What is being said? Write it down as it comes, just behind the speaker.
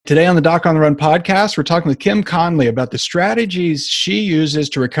Today on the Doc on the Run podcast, we're talking with Kim Conley about the strategies she uses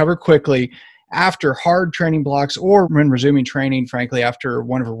to recover quickly after hard training blocks or when resuming training, frankly, after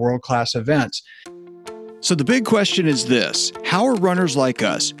one of her world-class events. So the big question is this: how are runners like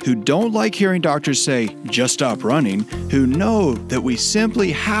us, who don't like hearing doctors say, just stop running, who know that we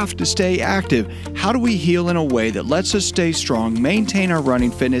simply have to stay active, how do we heal in a way that lets us stay strong, maintain our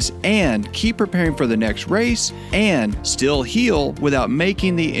running fitness, and keep preparing for the next race, and still heal without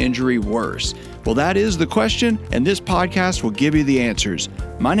making the injury worse? Well, that is the question, and this podcast will give you the answers.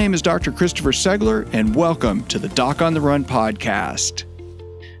 My name is Dr. Christopher Segler, and welcome to the Doc on the Run podcast.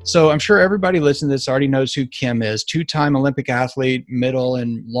 So I'm sure everybody listening to this already knows who Kim is. Two-time Olympic athlete, middle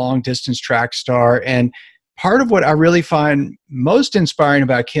and long distance track star. And part of what I really find most inspiring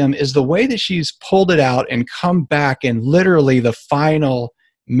about Kim is the way that she's pulled it out and come back in literally the final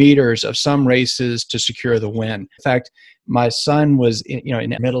meters of some races to secure the win. In fact, my son was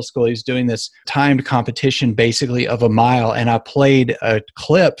in middle school. He's doing this timed competition basically of a mile. And I played a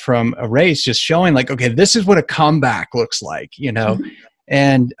clip from a race just showing like, okay, this is what a comeback looks like, Mm-hmm.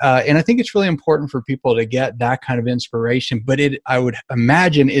 And I think it's really important for people to get that kind of inspiration, but I would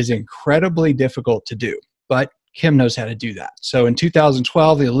imagine is incredibly difficult to do. But Kim knows how to do that. So in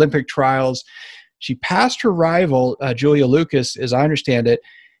 2012, the Olympic trials, she passed her rival, Julia Lucas, as I understand it,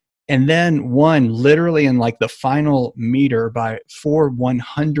 and then won literally in like the final meter by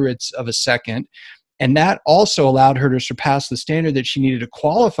 4/100ths of a second. And that also allowed her to surpass the standard that she needed to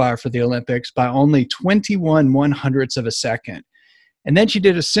qualify for the Olympics by only 21/100ths of a second. And then she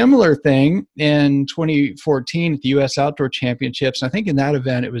did a similar thing in 2014 at the U.S. Outdoor Championships. And I think in that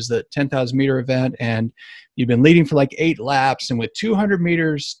event, it was the 10,000 meter event, and you'd been leading for like 8 laps. And with 200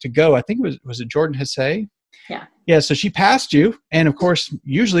 meters to go, I think was it Jordan Hasay? Yeah. Yeah, so she passed you. And of course,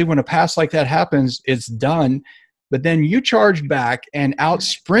 usually when a pass like that happens, it's done. But then you charged back and out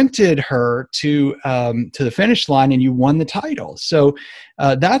sprinted her to the finish line, and you won the title. So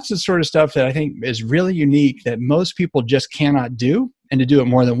that's the sort of stuff that I think is really unique that most people just cannot do, and to do it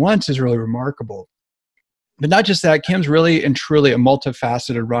more than once is really remarkable. But not just that, Kim's really and truly a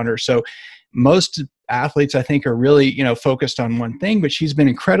multifaceted runner. So most athletes, I think, are really focused on one thing, but she's been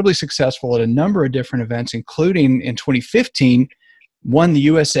incredibly successful at a number of different events, including in 2015, won the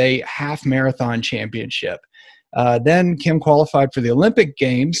USA Half Marathon Championship. Then Kim qualified for the Olympic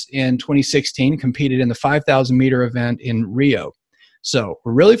Games in 2016, competed in the 5,000 meter event in Rio. So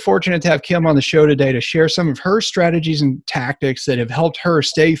we're really fortunate to have Kim on the show today to share some of her strategies and tactics that have helped her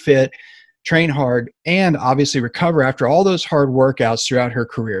stay fit, train hard, and obviously recover after all those hard workouts throughout her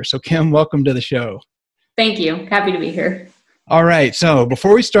career. So Kim, welcome to the show. Thank you. Happy to be here. All right. So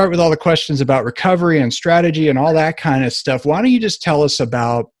before we start with all the questions about recovery and strategy and all that kind of stuff, why don't you just tell us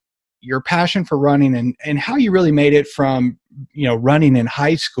about your passion for running and how you really made it from, running in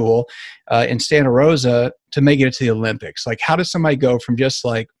high school in Santa Rosa to making it to the Olympics? Like, how does somebody go from just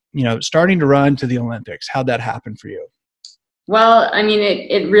like, starting to run to the Olympics? How'd that happen for you? Well, I mean,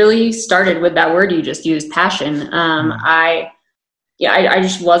 it really started with that word you just used, passion. I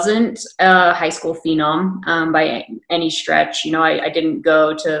just wasn't a high school phenom by any stretch. I didn't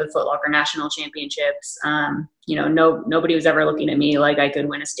go to the Foot Locker National Championships. Nobody was ever looking at me like I could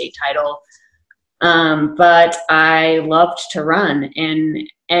win a state title. But I loved to run, and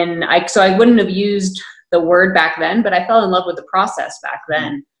I wouldn't have used the word back then, but I fell in love with the process back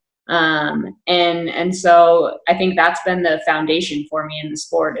then. And so I think that's been the foundation for me in the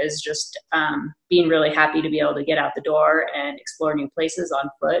sport, is just being really happy to be able to get out the door and explore new places on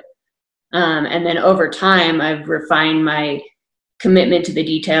foot. And then over time, I've refined my commitment to the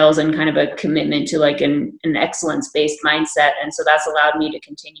details and kind of a commitment to like an excellence-based mindset. And so that's allowed me to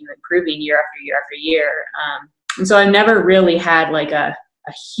continue improving year after year after year. And so I've never really had like a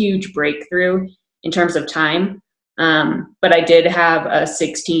huge breakthrough in terms of time. But I did have a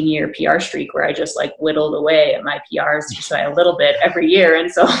 16-year PR streak where I just like whittled away at my PRs just by a little bit every year.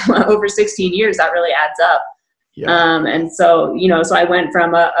 And so over 16 years, that really adds up. Yeah. And so, so I went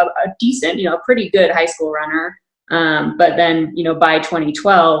from a decent, pretty good high school runner. But then, by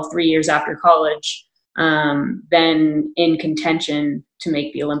 2012, 3 years after college, then in contention to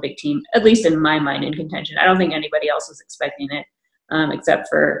make the Olympic team, at least in my mind, in contention. I don't think anybody else was expecting it, except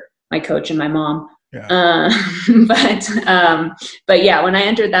for my coach and my mom. Yeah. But yeah, when I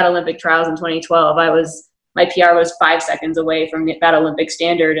entered that Olympic trials in 2012, my PR was 5 seconds away from that Olympic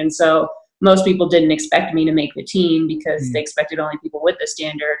standard. And so most people didn't expect me to make the team because they expected only people with the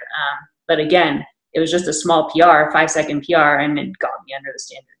standard. But again, it was just a small PR, 5-second PR, and it got me under the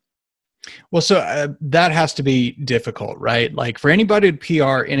standard. Well, so that has to be difficult, right? Like for anybody to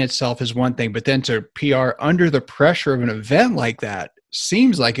PR in itself is one thing, but then to PR under the pressure of an event like that,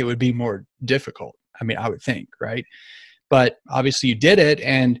 seems like it would be more difficult. I mean, I would think, right? But obviously you did it.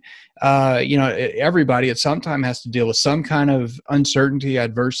 And, everybody at some time has to deal with some kind of uncertainty,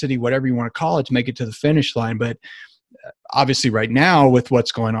 adversity, whatever you want to call it, to make it to the finish line. But obviously right now with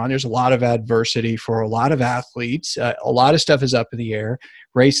what's going on, there's a lot of adversity for a lot of athletes. A lot of stuff is up in the air.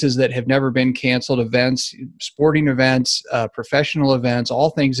 Races that have never been canceled, events, sporting events, professional events, all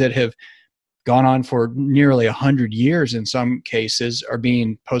things that have gone on for nearly 100 years in some cases are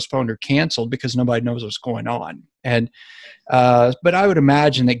being postponed or canceled because nobody knows what's going on. And but I would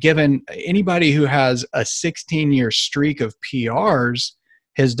imagine that given anybody who has a 16-year streak of PRs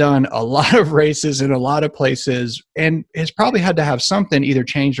has done a lot of races in a lot of places and has probably had to have something either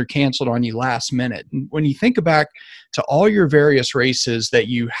changed or canceled on you last minute. And when you think back to all your various races that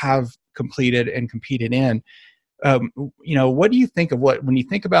you have completed and competed in, what do you think of when you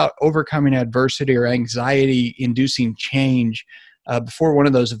think about overcoming adversity or anxiety inducing change before one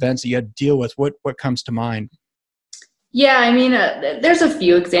of those events that you had to deal with, what comes to mind? Yeah, I mean, there's a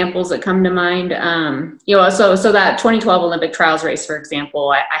few examples that come to mind. So that 2012 Olympic trials race, for example,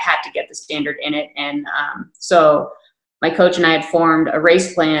 I had to get the standard in it. And so my coach and I had formed a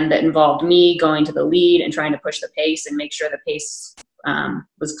race plan that involved me going to the lead and trying to push the pace and make sure the pace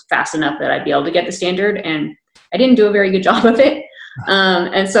was fast enough that I'd be able to get the standard. And I didn't do a very good job of it.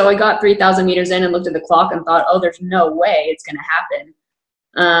 And so I got 3,000 meters in and looked at the clock and thought, oh, there's no way it's going to happen.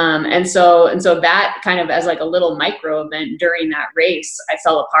 And so that kind of as like a little micro event during that race, I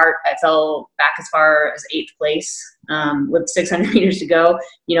fell apart. I fell back as far as 8th place, with 600 meters to go,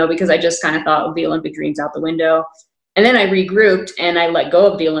 because I just kind of thought of the Olympic dreams out the window. And then I regrouped and I let go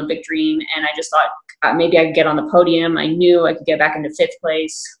of the Olympic dream. And I just thought maybe I could get on the podium. I knew I could get back into 5th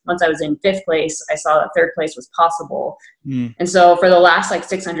place. Once I was in 5th place, I saw that 3rd place was possible. And so for the last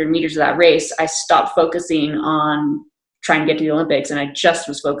 600 meters of that race, I stopped focusing on trying to get to the Olympics. And I just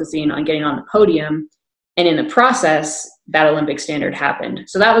was focusing on getting on the podium. And in the process, that Olympic standard happened.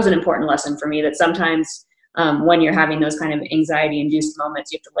 So that was an important lesson for me, that sometimes when you're having those kind of anxiety induced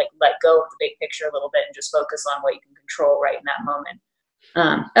moments, you have to let go of the big picture a little bit and just focus on what you can control right in that moment.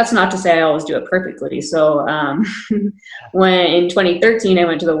 That's not to say I always do it perfectly. So when in 2013, I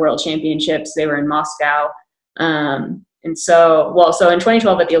went to the World Championships, they were in Moscow. So in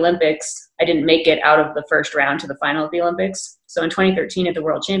 2012 at the Olympics, I didn't make it out of the first round to the final of the Olympics. So in 2013 at the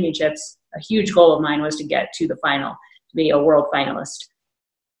World Championships, a huge goal of mine was to get to the final, to be a world finalist.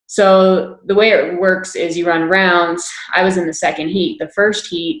 So the way it works is you run rounds. I was in the second heat. The first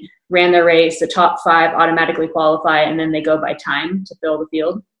heat ran the race, the top 5 automatically qualify, and then they go by time to fill the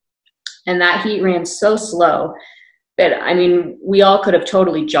field. And that heat ran so slow that, I mean, we all could have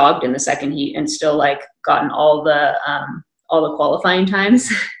totally jogged in the second heat and still gotten all the qualifying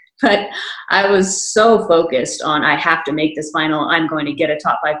times. But I was so focused on, I have to make this final, I'm going to get a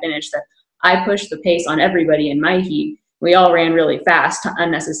top 5 finish, that I pushed the pace on everybody in my heat. We all ran really fast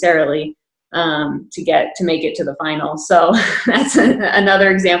unnecessarily to make it to the final. So that's another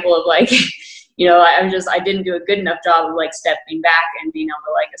example of I didn't do a good enough job of stepping back and being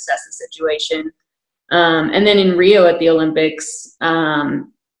able to assess the situation. And then in Rio at the Olympics, the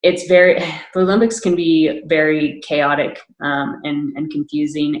Olympics can be very chaotic and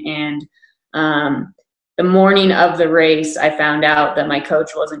confusing. And the morning of the race, I found out that my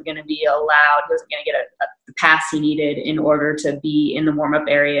coach wasn't going to be allowed. He wasn't going to get the pass he needed in order to be in the warm-up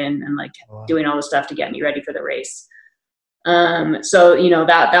area and doing all the stuff to get me ready for the race. So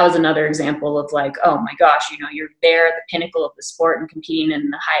that was another example of oh my gosh, you're there at the pinnacle of the sport and competing in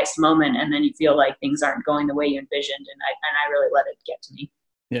the highest moment, and then you feel like things aren't going the way you envisioned, and I really let it get to me.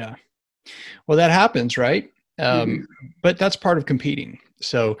 Yeah. Well, that happens, right? But that's part of competing.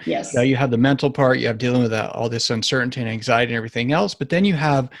 So yes. You have the mental part, you have dealing with all this uncertainty and anxiety and everything else, but then you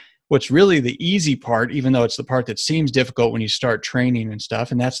have what's really the easy part, even though it's the part that seems difficult when you start training and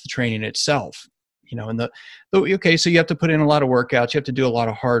stuff, and that's the training itself. Okay, so you have to put in a lot of workouts, you have to do a lot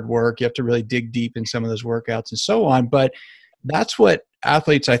of hard work, you have to really dig deep in some of those workouts and so on, but that's what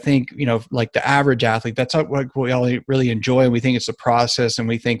athletes, I think, the average athlete, that's what we all really enjoy, and we think it's the process, and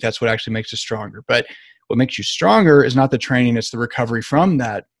we think that's what actually makes us stronger. But what makes you stronger is not the training, it's the recovery from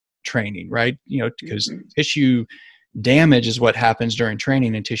that training, right? Because tissue damage is what happens during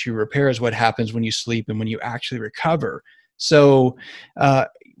training, and tissue repair is what happens when you sleep and when you actually recover. So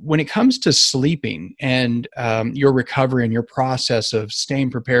when it comes to sleeping and your recovery and your process of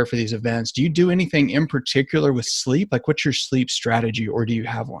staying prepared for these events, do you do anything in particular with sleep? What's your sleep strategy, or do you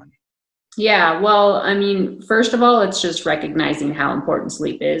have one? Yeah, well, I mean, first of all, it's just recognizing how important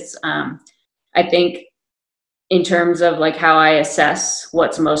sleep is. I think in terms of like how I assess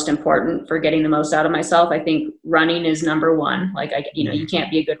what's most important for getting the most out of myself, I think running is number one. Like you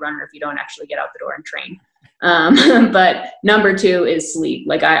can't be a good runner if you don't actually get out the door and train. But number two is sleep.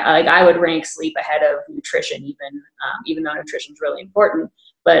 Like I would rank sleep ahead of nutrition, even though nutrition is really important.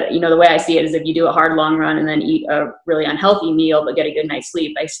 But the way I see it is if you do a hard long run and then eat a really unhealthy meal but get a good night's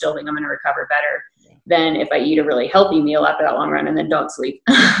sleep, I still think I'm going to recover better than if I eat a really healthy meal after that long run and then don't sleep.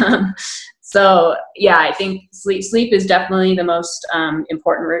 So yeah, I think sleep is definitely the most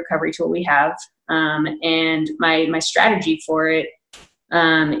important recovery tool we have. And my strategy for it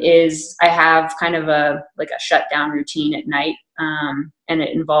is I have kind of a shutdown routine at night. And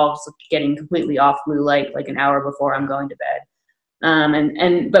it involves getting completely off blue light, like an hour before I'm going to bed.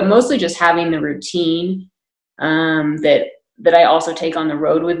 But mostly just having the routine that I also take on the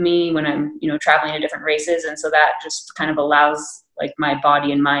road with me when I'm, traveling to different races. And so that just kind of allows like my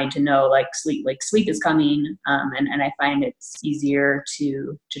body and mind to know sleep is coming. And I find it's easier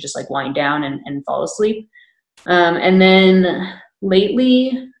to just like wind down and fall asleep. And then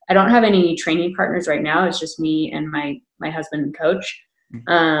lately I don't have any training partners right now. It's just me and my husband and coach.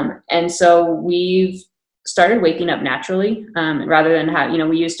 And so we've started waking up naturally, rather than have,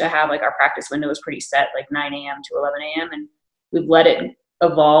 we used to have like our practice window was pretty set, like 9 a.m. to 11 a.m. And we've let it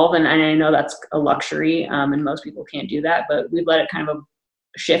evolve. And I know that's a luxury, and most people can't do that, but we've let it kind of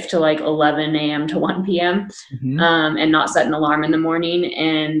shift to like 11 a.m. to 1 p.m. And not set an alarm in the morning.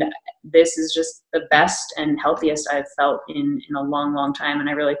 And this is just the best and healthiest I've felt in a long, long time. And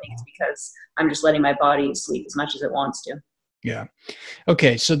I really think it's because I'm just letting my body sleep as much as it wants to. Yeah.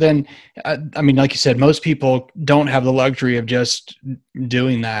 Okay. So then, like you said, most people don't have the luxury of just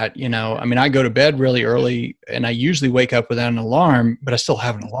doing that. I go to bed really early and I usually wake up without an alarm, but I still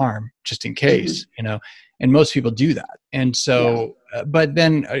have an alarm just in case, and most people do that. And so, but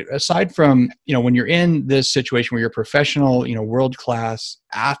then aside from, when you're in this situation where you're a professional, world-class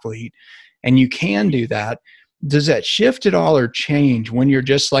athlete and you can do that, does that shift at all or change when you're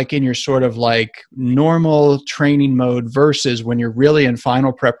just like in your sort of like normal training mode versus when you're really in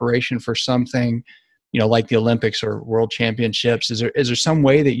final preparation for something, like the Olympics or World Championships? Is there some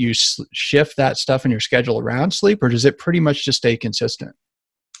way that you shift that stuff in your schedule around sleep, or does it pretty much just stay consistent?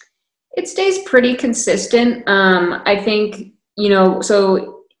 It stays pretty consistent. I think,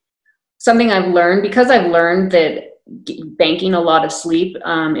 so something I've learned that banking a lot of sleep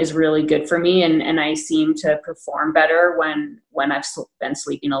is really good for me, and I seem to perform better when I've been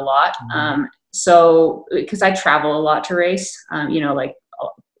sleeping a lot. So because I travel a lot to race, like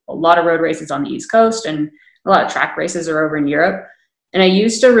a lot of road races on the East Coast and a lot of track races are over in Europe. And I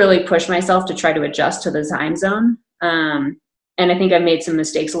used to really push myself to try to adjust to the time zone. And I think I made some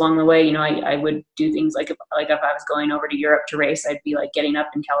mistakes along the way. I would do things like if I was going over to Europe to race, I'd be like getting up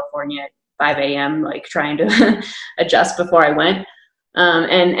in California at 5 a.m., like trying to adjust before I went.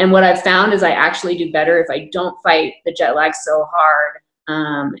 And what I've found is I actually do better if I don't fight the jet lag so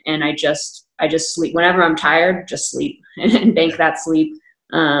hard. And I just sleep whenever I'm tired, just sleep and bank that sleep.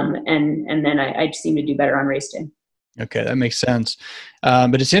 And then I seem to do better on race day. Okay, that makes sense.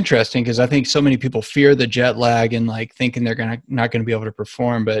 But it's interesting because I think so many people fear the jet lag and like thinking they're not going to be able to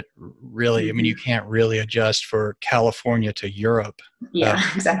perform. But really, you can't really adjust for California to Europe. Yeah,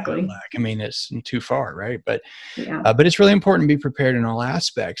 exactly. It's too far, right? But but it's really important to be prepared in all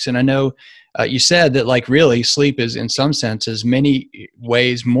aspects. And I know you said that like really sleep is in some senses many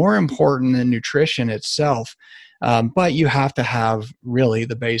ways more important than nutrition itself. But you have to have really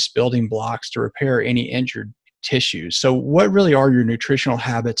the base building blocks to repair any injured tissues. So what really are your nutritional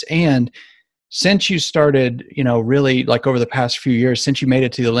habits? And since you started, really like over the past few years, since you made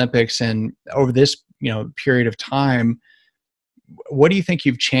it to the Olympics and over this, period of time, what do you think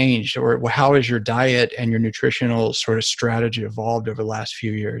you've changed, or how has your diet and your nutritional sort of strategy evolved over the last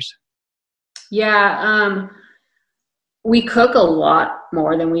few years? Yeah. We cook a lot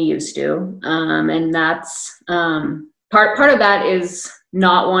more than we used to. And that's, part of that is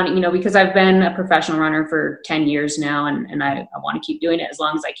not wanting, because I've been a professional runner for 10 years now, and I want to keep doing it as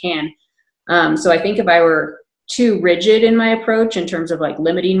long as I can. So I think if I were too rigid in my approach in terms of like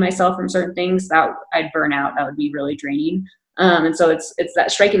limiting myself from certain things, that I'd burn out. That would be really draining. And so it's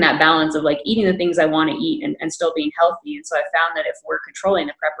that striking that balance of like eating the things I want to eat and still being healthy. And so I found that if we're controlling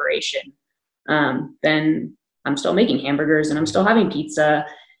the preparation, then I'm still making hamburgers and I'm still having pizza.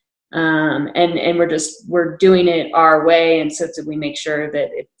 And we're doing it our way. And so we make sure that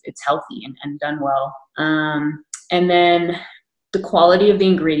it's healthy and done well. And then the quality of the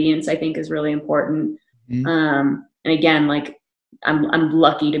ingredients, I think, is really important. And again, like I'm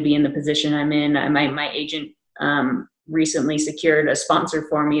lucky to be in the position I'm in. My agent, recently secured a sponsor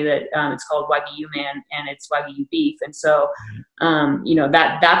for me that it's called Wagyu Man, and it's Wagyu beef. And so,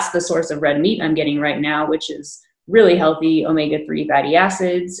 that's the source of red meat I'm getting right now, which is really healthy omega-3 fatty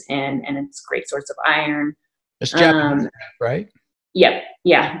acids, and it's a great source of iron. It's Japanese, right? Yep.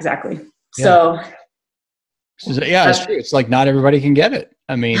 Yeah, exactly. Yeah. It's true. It's like not everybody can get it.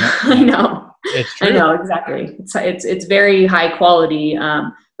 I mean, I know. It's true. I know, exactly. It's very high quality,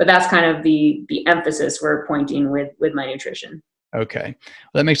 but that's kind of the emphasis we're pointing with my nutrition. Okay.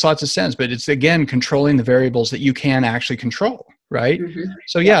 Well, that makes lots of sense, but it's, again, controlling the variables that you can actually control, right? Mm-hmm.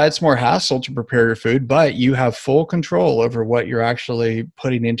 So it's more hassle to prepare your food, but you have full control over what you're actually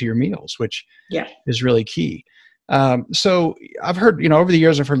putting into your meals, which is really key. So I've heard, over the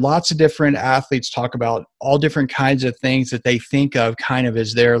years, I've heard lots of different athletes talk about all different kinds of things that they think of kind of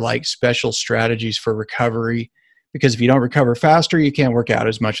as their like special strategies for recovery. Because if you don't recover faster, you can't work out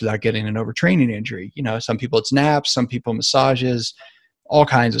as much without getting an overtraining injury. Some people it's naps, some people massages, all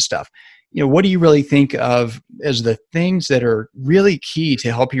kinds of stuff. What do you really think of as the things that are really key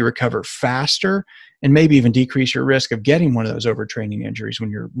to help you recover faster and maybe even decrease your risk of getting one of those overtraining injuries when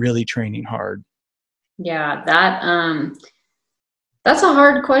you're really training hard? Yeah, that's a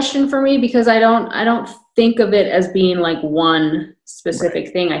hard question for me, because I don't think of it as being like one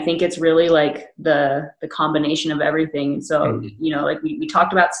specific thing. I think it's really like the combination of everything. So, like we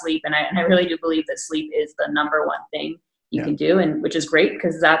talked about sleep, and I really do believe that sleep is the number one thing you can do, and which is great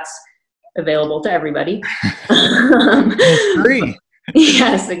because that's available to everybody. It's free.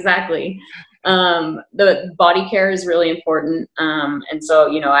 Yes, exactly. The body care is really important. And so,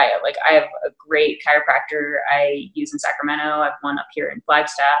 I have a great chiropractor I use in Sacramento. I have one up here in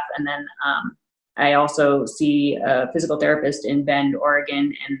Flagstaff. And then, I also see a physical therapist in Bend,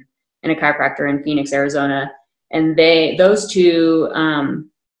 Oregon, and a chiropractor in Phoenix, Arizona. And those two,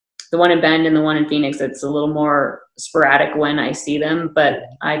 the one in Bend and the one in Phoenix, it's a little more sporadic when I see them, but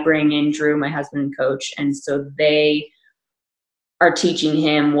I bring in Drew, my husband and coach. And so they are teaching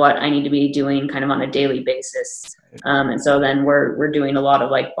him what I need to be doing kind of on a daily basis. And so then we're doing a lot of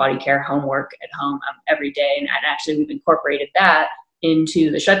like body care homework at home every day. And actually we've incorporated that into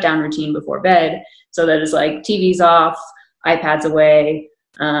the shutdown routine before bed, so that it's like TV's off, iPad's away.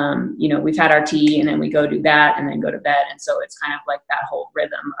 We've had our tea and then we go do that and then go to bed. And so it's kind of like that whole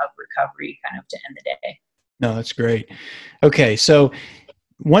rhythm of recovery kind of to end the day. No, that's great. Okay. So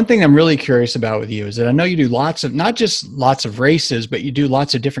one thing I'm really curious about with you is that I know you do not just lots of races, but you do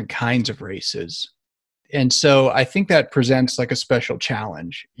lots of different kinds of races. And so I think that presents like a special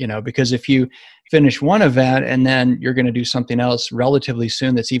challenge, because if you finish one event and then you're going to do something else relatively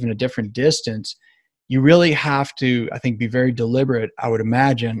soon that's even a different distance, you really have to, I think, be very deliberate, I would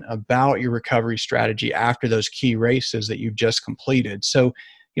imagine, about your recovery strategy after those key races that you've just completed. So,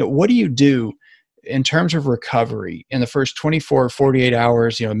 what do you do in terms of recovery in the first 24 or 48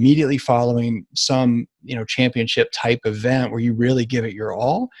 hours, immediately following some, championship type event where you really give it your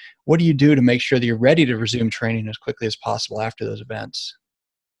all? What do you do to make sure that you're ready to resume training as quickly as possible after those events?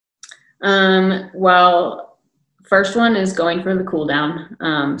 Well, first one is going for the cool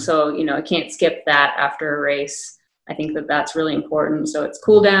down. So, I can't skip that after a race. I think that's really important. So it's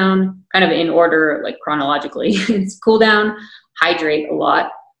cool down kind of in order, like chronologically. It's cool down, hydrate a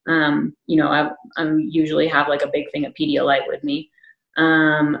lot. I usually have like a big thing of Pedialyte with me.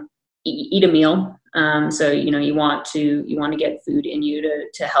 Eat a meal. So, you want to get food in you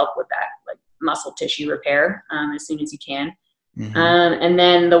to help with that, like muscle tissue repair, as soon as you can. Mm-hmm. And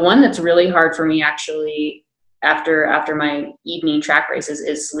then the one that's really hard for me actually after my evening track races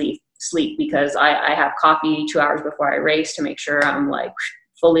is sleep, because I have coffee 2 hours before I race to make sure I'm like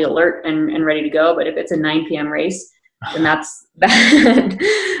fully alert and ready to go. But if it's a 9 p.m. race, then that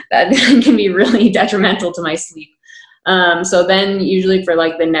can be really detrimental to my sleep. So then usually for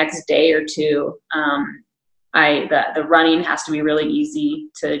like the next day or two, the running has to be really easy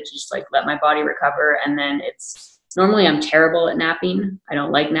to just like let my body recover. And then normally I'm terrible at napping. I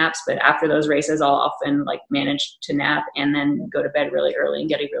don't like naps, but after those races, I'll often like manage to nap and then go to bed really early and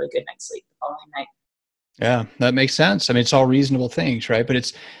get a really good night's sleep the following night. Yeah, that makes sense. I mean, it's all reasonable things, right? But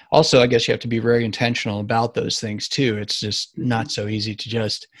it's also, I guess you have to be very intentional about those things too. It's just not so easy to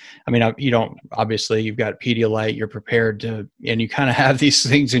just, obviously you've got Pedialyte, you're prepared to, and you kind of have these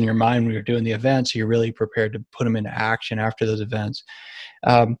things in your mind when you're doing the event. So you're really prepared to put them into action after those events.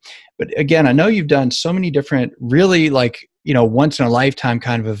 But again, I know you've done so many different, really like, once in a lifetime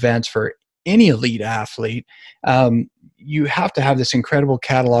kind of events for any elite athlete. You have to have this incredible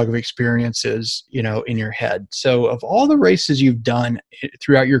catalog of experiences, in your head. So of all the races you've done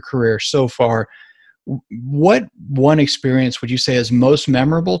throughout your career so far, what one experience would you say is most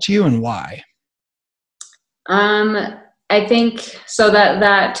memorable to you and why? I think so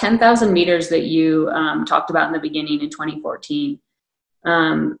that 10,000 meters that you talked about in the beginning in 2014,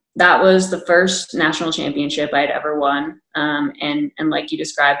 that was the first national championship I'd ever won. And like you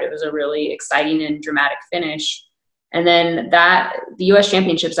described, it was a really exciting and dramatic finish. And then the U.S.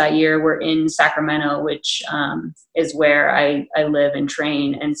 championships that year were in Sacramento, which is where I live and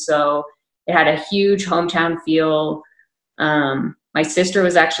train. And so it had a huge hometown feel. My sister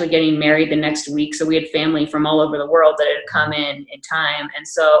was actually getting married the next week, so we had family from all over the world that had come in time. And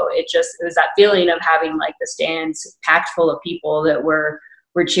so it was that feeling of having like the stands packed full of people that were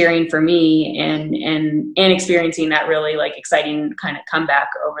cheering for me and experiencing that really like exciting kind of comeback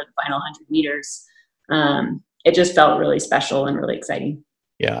over the final 100 meters. It just felt really special and really exciting.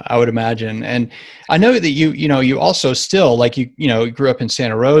 Yeah, I would imagine. And I know that you also still like, you grew up in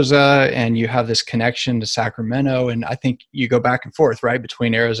Santa Rosa and you have this connection to Sacramento. And I think you go back and forth, right,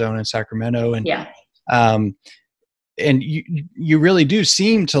 between Arizona and Sacramento. And, yeah. And you really do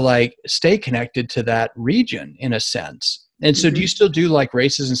seem to like stay connected to that region in a sense. And so do you still do like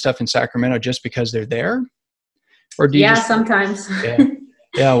races and stuff in Sacramento just because they're there? Or do you sometimes. Yeah.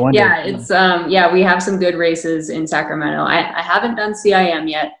 Yeah, it's we have some good races in Sacramento. I haven't done CIM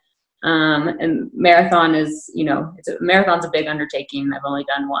yet, and marathon is marathon's a big undertaking. I've only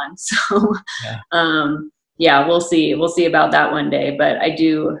done one, so we'll see about that one day. But I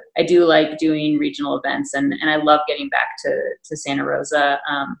do like doing regional events, and I love getting back to Santa Rosa,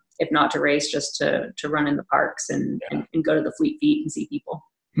 if not to race, just to run in the parks and go to the Fleet Feet and see people.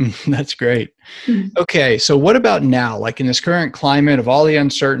 That's great. Okay. So what about now? Like in this current climate of all the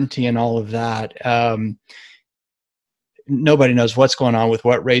uncertainty and all of that, nobody knows what's going on with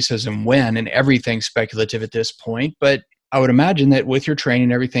what races and when, and everything's speculative at this point. But I would imagine that with your training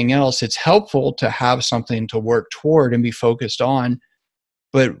and everything else, it's helpful to have something to work toward and be focused on.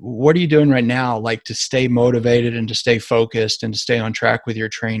 But what are you doing right now, like to stay motivated and to stay focused and to stay on track with your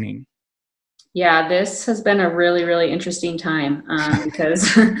training? Yeah, this has been a really, really interesting time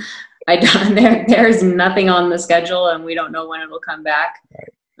because there is nothing on the schedule and we don't know when it will come back.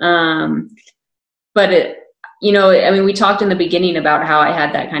 Right. But we talked in the beginning about how I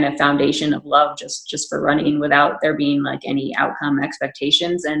had that kind of foundation of love just for running without there being like any outcome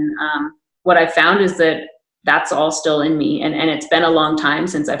expectations. And what I found is that that's all still in me. And it's been a long time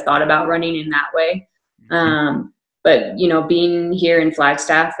since I've thought about running in that way. But, being here in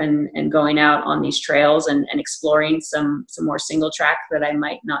Flagstaff and going out on these trails and exploring some more single track that I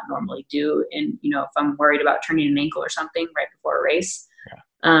might not normally do. And, if I'm worried about turning an ankle or something right before a race,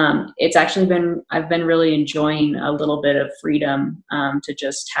 it's actually I've been really enjoying a little bit of freedom to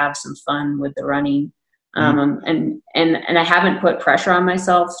just have some fun with the running. And I haven't put pressure on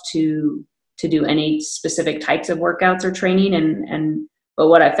myself to do any specific types of workouts or training. But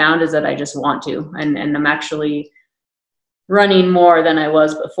what I found is that I just want to, and I'm actually running more than I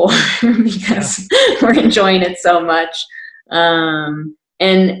was before because we're enjoying it so much. I'm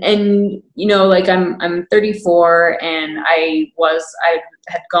 34 and I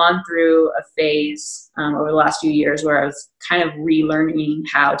had gone through a phase over the last few years where I was kind of relearning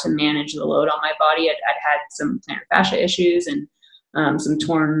how to manage the load on my body. I'd had some plantar fascia issues and some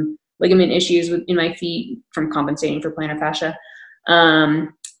torn ligament issues in my feet from compensating for plantar fascia.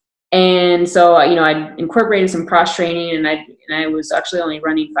 And so, I incorporated some cross training and I was actually only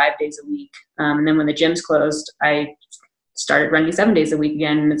running 5 days a week. And then when the gyms closed, I started running 7 days a week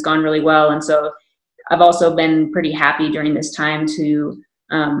again, and it's gone really well. And so I've also been pretty happy during this time to,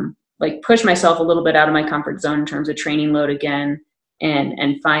 push myself a little bit out of my comfort zone in terms of training load again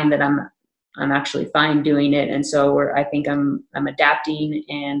and find that I'm actually fine doing it. And so I think I'm adapting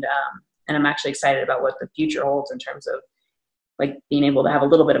and I'm actually excited about what the future holds in terms of like being able to have a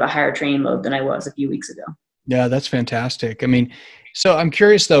little bit of a higher training load than I was a few weeks ago. Yeah, that's fantastic. I mean, so I'm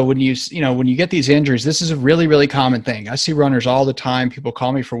curious though, when you get these injuries, this is a really, really common thing. I see runners all the time. People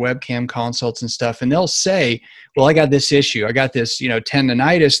call me for webcam consults and stuff, and they'll say, well, I got this issue. I got this,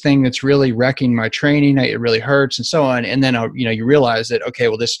 tendonitis thing that's really wrecking my training. It really hurts and so on. And then, you realize that, okay,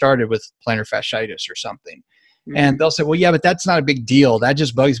 well, this started with plantar fasciitis or something. And they'll say, well, yeah, but that's not a big deal. That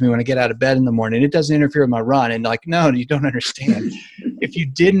just bugs me when I get out of bed in the morning. It doesn't interfere with my run. And like, no, you don't understand. If you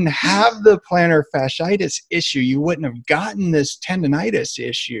didn't have the plantar fasciitis issue, you wouldn't have gotten this tendonitis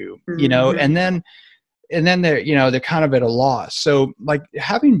issue, and then they're kind of at a loss. So like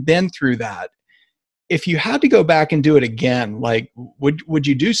having been through that, if you had to go back and do it again, like would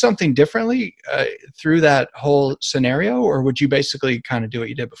you do something differently through that whole scenario, or would you basically kind of do what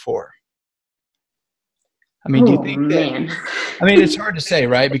you did before? I mean, do you Oh think that, man. I mean, it's hard to say,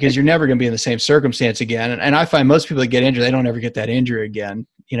 right? Because you're never going to be in the same circumstance again. And I find most people that get injured, they don't ever get that injury again,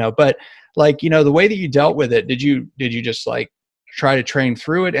 but like, the way that you dealt with it, did you just like try to train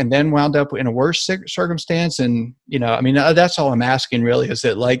through it and then wound up in a worse circumstance? And, I mean, that's all I'm asking really, is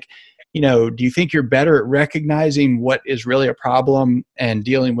that like, do you think you're better at recognizing what is really a problem and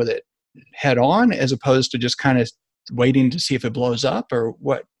dealing with it head on, as opposed to just kind of waiting to see if it blows up, or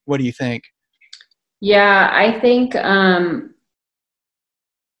what do you think? Yeah, I think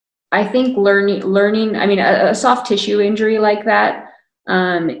learning, I mean, a soft tissue injury like that,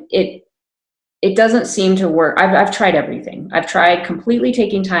 it doesn't seem to work. I've tried everything. I've tried completely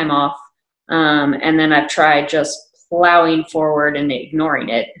taking time off. And then I've tried just plowing forward and ignoring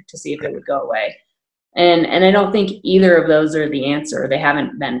it to see if it would go away. And I don't think either of those are the answer. They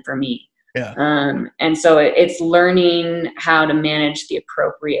haven't been for me. Yeah. And so it's learning how to manage the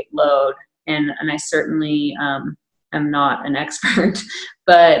appropriate load. And I certainly am not an expert,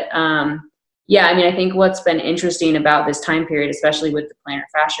 but yeah, I mean, I think what's been interesting about this time period, especially with the plantar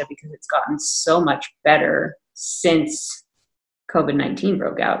fascia, because it's gotten so much better since COVID-19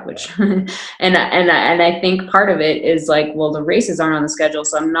 broke out, which, and I think part of it is like, well, the races aren't on the schedule,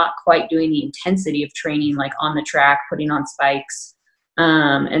 so I'm not quite doing the intensity of training, like on the track, putting on spikes.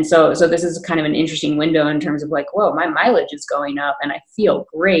 And so this is kind of an interesting window in terms of like, whoa, my mileage is going up and I feel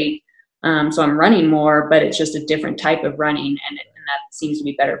great. So I'm running more, but it's just a different type of running. And that seems to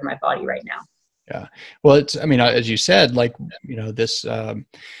be better for my body right now. Yeah. Well, I mean, as you said, like, this,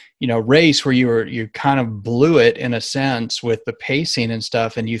 race where you kind of blew it in a sense with the pacing and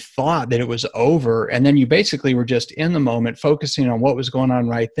stuff, and you thought that it was over. And then you basically were just in the moment, focusing on what was going on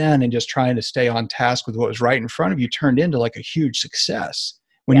right then and just trying to stay on task with what was right in front of you, turned into like a huge success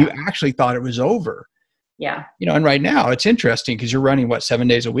when you actually thought it was over. Yeah. And right now it's interesting because you're running 7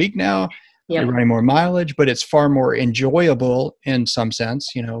 days a week now. Yep. You're running more mileage, but it's far more enjoyable in some sense,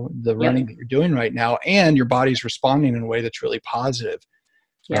 the running that you're doing right now, and your body's responding in a way that's really positive.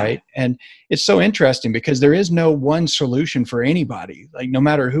 Yeah. Right. And it's so interesting because there is no one solution for anybody. Like, no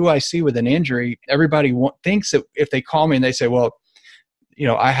matter who I see with an injury, everybody thinks that if they call me and they say, well,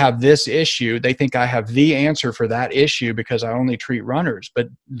 I have this issue, they think I have the answer for that issue because I only treat runners. But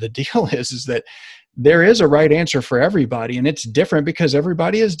the deal is that there is a right answer for everybody, and it's different because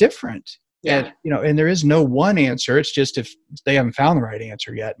everybody is different. Yeah. And there is no one answer. It's just if they haven't found the right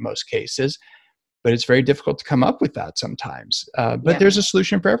answer yet in most cases, but it's very difficult to come up with that sometimes. But there's a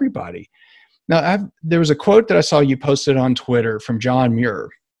solution for everybody. Now, there was a quote that I saw you posted on Twitter from John Muir,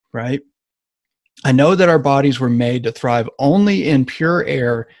 right? I know that our bodies were made to thrive only in pure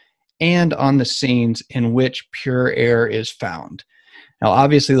air and on the scenes in which pure air is found. Now,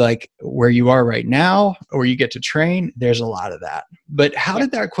 obviously, like where you are right now, or you get to train, there's a lot of that. But how did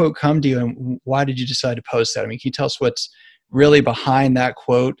that quote come to you, and why did you decide to post that? I mean, can you tell us what's really behind that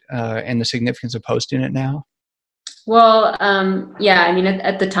quote and the significance of posting it now? Well, yeah, I mean,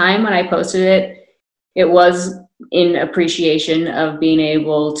 at the time when I posted it, it was in appreciation of being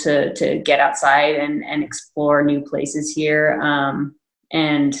able to get outside and explore new places here.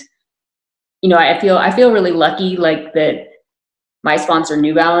 And, I feel really lucky, like that my sponsor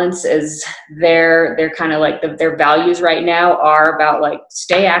New Balance is they're kind of like their values right now are about like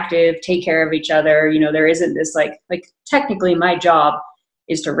stay active, take care of each other. There isn't this like technically my job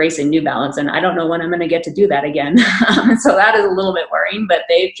is to race in New Balance, and I don't know when I'm going to get to do that again. So that is a little bit worrying, but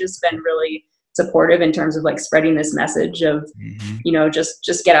they've just been really supportive in terms of like spreading this message of,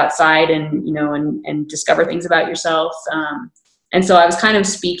 just get outside and, and discover things about yourself. And so I was kind of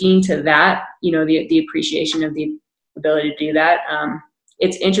speaking to that, the appreciation of the ability to do that.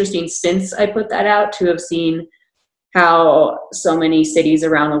 It's interesting since I put that out to have seen how so many cities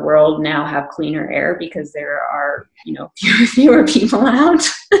around the world now have cleaner air because there are, fewer people out.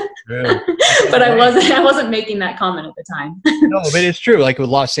 But I wasn't making that comment at the time. No, but it's true. Like with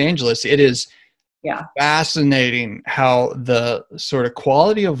Los Angeles, it is fascinating how the sort of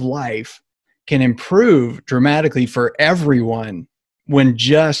quality of life can improve dramatically for everyone when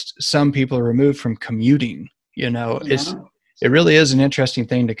just some people are removed from commuting. It really is an interesting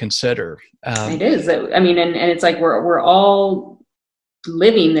thing to consider. It is. I mean, and it's like we're all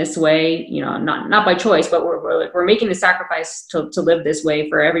living this way, not by choice, but we're making the sacrifice to live this way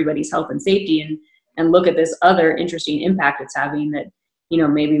for everybody's health and safety, and look at this other interesting impact it's having that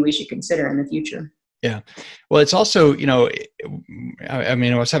maybe we should consider in the future. Yeah. Well, it's also, I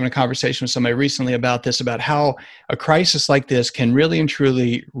mean, I was having a conversation with somebody recently about this, about how a crisis like this can really and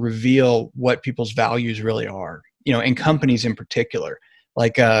truly reveal what people's values really are, and companies in particular.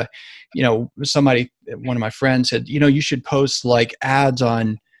 Like, one of my friends said, you should post like ads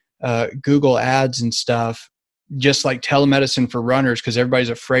on Google ads and stuff, just like telemedicine for runners, because everybody's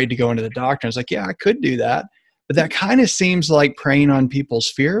afraid to go into the doctor. I was like, yeah, I could do that. But that kind of seems like preying on people's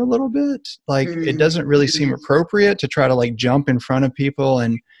fear a little bit. Like it doesn't really seem appropriate to try to like jump in front of people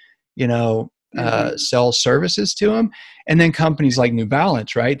and, sell services to them. And then companies like New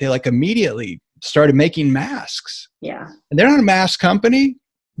Balance, right? They like immediately started making masks. Yeah. And they're not a mask company.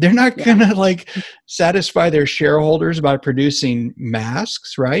 They're not going to like satisfy their shareholders by producing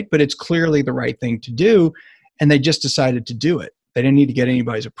masks, right? But it's clearly the right thing to do. And they just decided to do it. They didn't need to get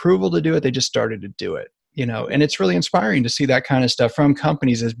anybody's approval to do it. They just started to do it, and it's really inspiring to see that kind of stuff from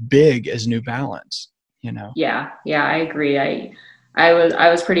companies as big as New Balance, Yeah, I agree. I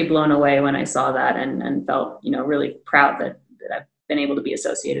was pretty blown away when I saw that and felt, really proud that I've been able to be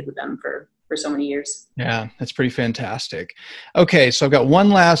associated with them for so many years. Yeah, that's pretty fantastic. Okay, so I've got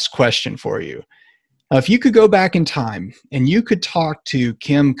one last question for you. If you could go back in time and you could talk to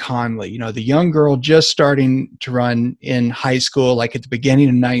Kim Conley, the young girl just starting to run in high school, like at the beginning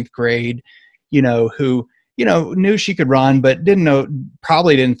of ninth grade, who, knew she could run, but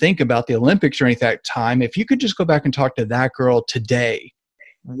probably didn't think about the Olympics or anything at that time. If you could just go back and talk to that girl today,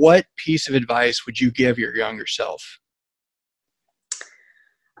 what piece of advice would you give your younger self?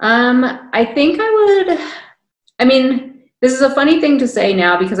 I think this is a funny thing to say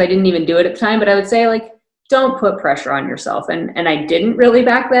now because I didn't even do it at the time, but I would say like, don't put pressure on yourself. And I didn't really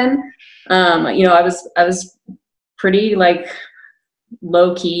back then. I was pretty like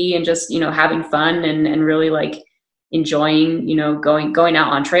low key and just, having fun and really like enjoying, going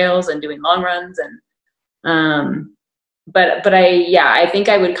out on trails and doing long runs. And, but I think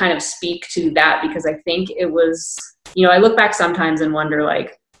I would kind of speak to that because I think it was, I look back sometimes and wonder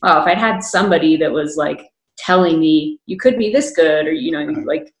like, wow, if I'd had somebody that was like telling me you could be this good, or,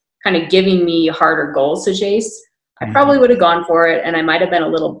 like kind of giving me harder goals to chase, I probably would have gone for it. And I might've been a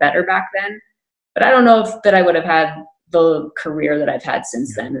little better back then, but I don't know if that I would have had the career that I've had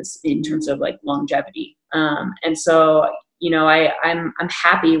since then is in terms of like longevity. And so, I'm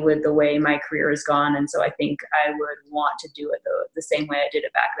happy with the way my career has gone. And so I think I would want to do it the same way I did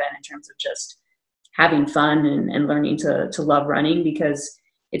it back then in terms of just having fun and learning to love running because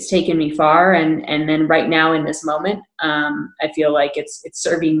it's taken me far. And then right now in this moment, I feel like it's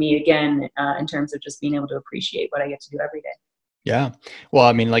serving me again in terms of just being able to appreciate what I get to do every day. Yeah. Well,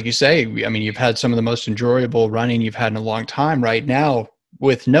 I mean, like you say, you've had some of the most enjoyable running you've had in a long time right now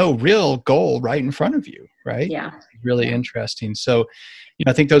with no real goal right in front of you, right? Yeah. Really interesting. So,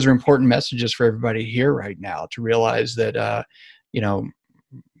 I think those are important messages for everybody here right now to realize that,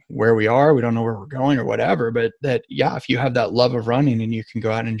 where we are, we don't know where we're going or whatever, but that, if you have that love of running and you can go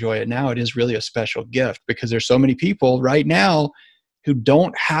out and enjoy it now, it is really a special gift because there's so many people right now who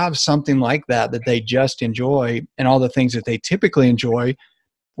don't have something like that they just enjoy and all the things that they typically enjoy,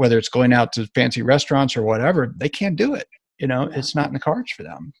 whether it's going out to fancy restaurants or whatever, they can't do it. It's not in the cards for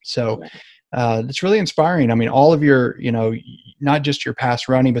them. So it's really inspiring. I mean, all of your, not just your past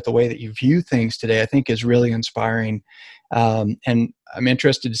running, but the way that you view things today, I think is really inspiring. And I'm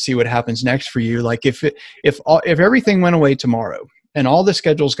interested to see what happens next for you. Like if everything went away tomorrow and all the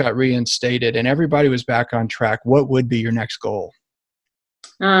schedules got reinstated and everybody was back on track, what would be your next goal?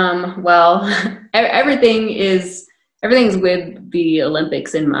 Well, everything's with the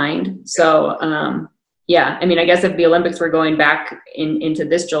Olympics in mind. So, I guess if the Olympics were going back into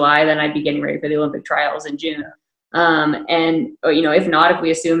this July, then I'd be getting ready for the Olympic trials in June. If not, if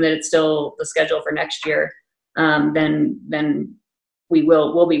we assume that it's still the schedule for next year, then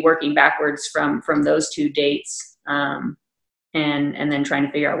we'll be working backwards from those two dates. And then trying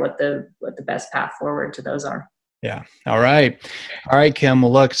to figure out what the best path forward to those are. Yeah. All right, Kim.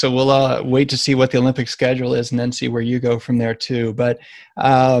 Well, look, so we'll wait to see what the Olympic schedule is and then see where you go from there too. But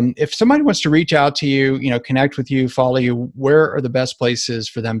if somebody wants to reach out to you, connect with you, follow you, where are the best places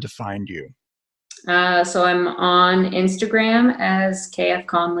for them to find you? So I'm on Instagram as KF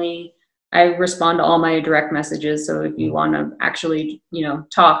Conley. I respond to all my direct messages. So if you want to actually,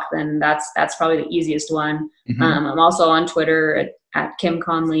 talk, then that's probably the easiest one. Mm-hmm. I'm also on Twitter at Kim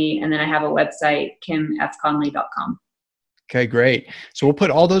Conley, and then I have a website, kimfconley.com. Okay, great. So we'll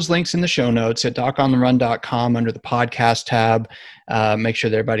put all those links in the show notes at docontherun.com under the podcast tab. Make sure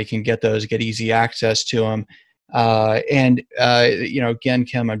that everybody can get those, get easy access to them. Again,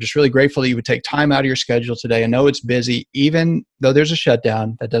 Kim, I'm just really grateful that you would take time out of your schedule today. I know it's busy, even though there's a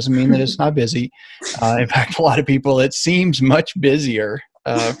shutdown. That doesn't mean that it's not busy. In fact, a lot of people, it seems much busier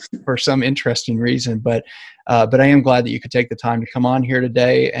for some interesting reason. But I am glad that you could take the time to come on here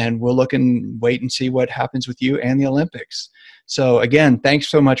today, and we'll look and wait and see what happens with you and the Olympics. So again, thanks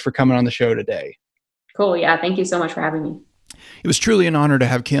so much for coming on the show today. Cool. Yeah. Thank you so much for having me. It was truly an honor to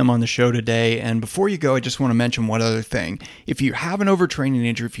have Kim on the show today. And before you go, I just want to mention one other thing. If you have an overtraining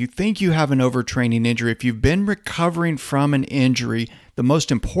injury, if you think you have an overtraining injury, if you've been recovering from an injury, the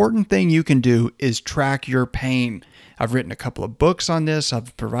most important thing you can do is track your pain. I've written a couple of books on this.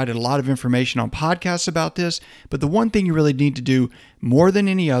 I've provided a lot of information on podcasts about this. But the one thing you really need to do more than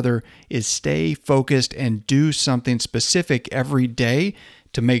any other is stay focused and do something specific every day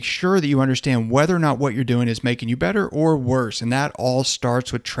to make sure that you understand whether or not what you're doing is making you better or worse. And that all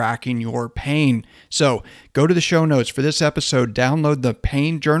starts with tracking your pain. So go to the show notes for this episode, download the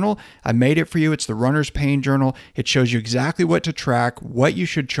pain journal. I made it for you. It's the Runner's Pain Journal. It shows you exactly what to track, what you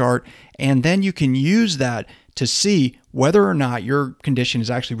should chart, and then you can use that to see whether or not your condition is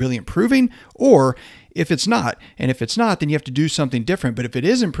actually really improving, or if it's not. And if it's not, then you have to do something different. But if it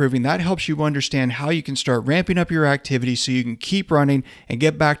is improving, that helps you understand how you can start ramping up your activity so you can keep running and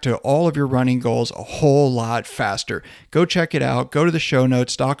get back to all of your running goals a whole lot faster. Go check it out. Go to the show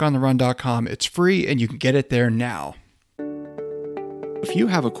notes, docontherun.com. It's free and you can get it there now. If you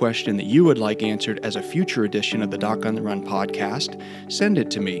have a question that you would like answered as a future edition of the Doc on the Run podcast, send it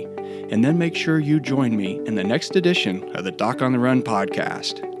to me, and then make sure you join me in the next edition of the Doc on the Run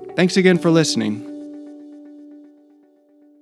podcast. Thanks again for listening.